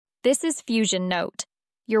This is Fusion Note,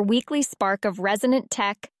 your weekly spark of resonant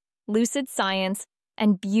tech, lucid science,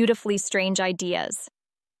 and beautifully strange ideas.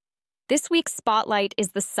 This week's spotlight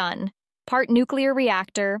is the sun, part nuclear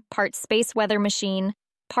reactor, part space weather machine,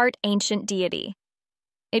 part ancient deity.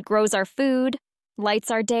 It grows our food,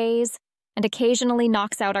 lights our days, and occasionally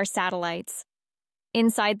knocks out our satellites.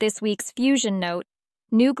 Inside this week's Fusion Note,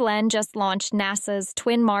 New Glenn just launched NASA's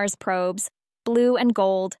twin Mars probes, Blue and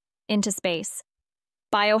Gold, into space.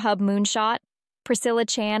 Biohub moonshot, Priscilla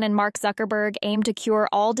Chan and Mark Zuckerberg aim to cure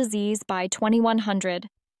all disease by 2100,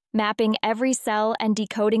 mapping every cell and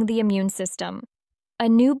decoding the immune system. A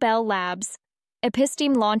new Bell Labs,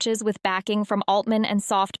 Episteme launches with backing from Altman and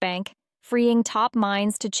SoftBank, freeing top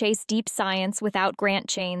minds to chase deep science without grant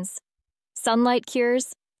chains. Sunlight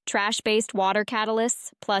cures, trash-based water catalysts,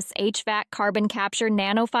 plus HVAC carbon capture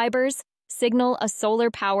nanofibers signal a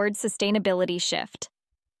solar-powered sustainability shift.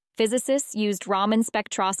 Physicists used Raman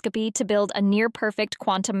spectroscopy to build a near-perfect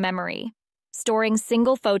quantum memory, storing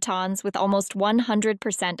single photons with almost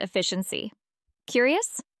 100% efficiency.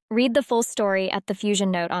 Curious? Read the full story at the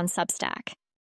Fusion Note on Substack.